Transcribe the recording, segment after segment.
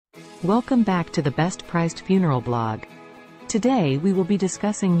Welcome back to the Best Priced Funeral blog. Today we will be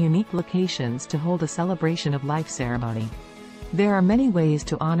discussing unique locations to hold a celebration of life ceremony. There are many ways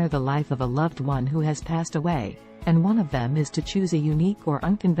to honor the life of a loved one who has passed away, and one of them is to choose a unique or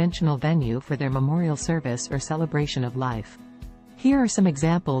unconventional venue for their memorial service or celebration of life. Here are some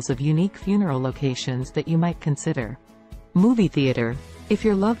examples of unique funeral locations that you might consider. Movie theater. If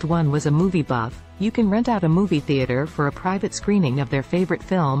your loved one was a movie buff, you can rent out a movie theater for a private screening of their favorite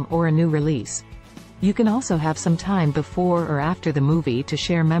film or a new release. You can also have some time before or after the movie to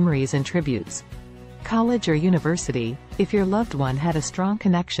share memories and tributes. College or university. If your loved one had a strong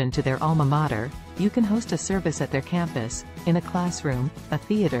connection to their alma mater, you can host a service at their campus, in a classroom, a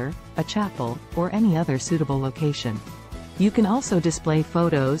theater, a chapel, or any other suitable location. You can also display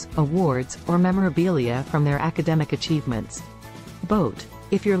photos, awards, or memorabilia from their academic achievements. Boat.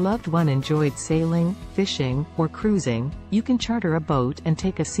 If your loved one enjoyed sailing, fishing, or cruising, you can charter a boat and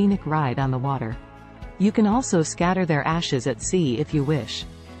take a scenic ride on the water. You can also scatter their ashes at sea if you wish.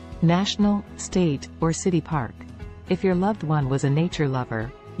 National, state, or city park. If your loved one was a nature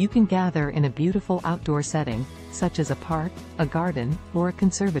lover, you can gather in a beautiful outdoor setting, such as a park, a garden, or a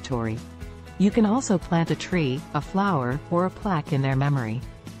conservatory. You can also plant a tree, a flower, or a plaque in their memory.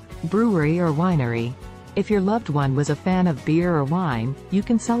 Brewery or winery. If your loved one was a fan of beer or wine, you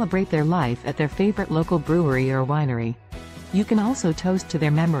can celebrate their life at their favorite local brewery or winery. You can also toast to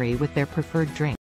their memory with their preferred drink.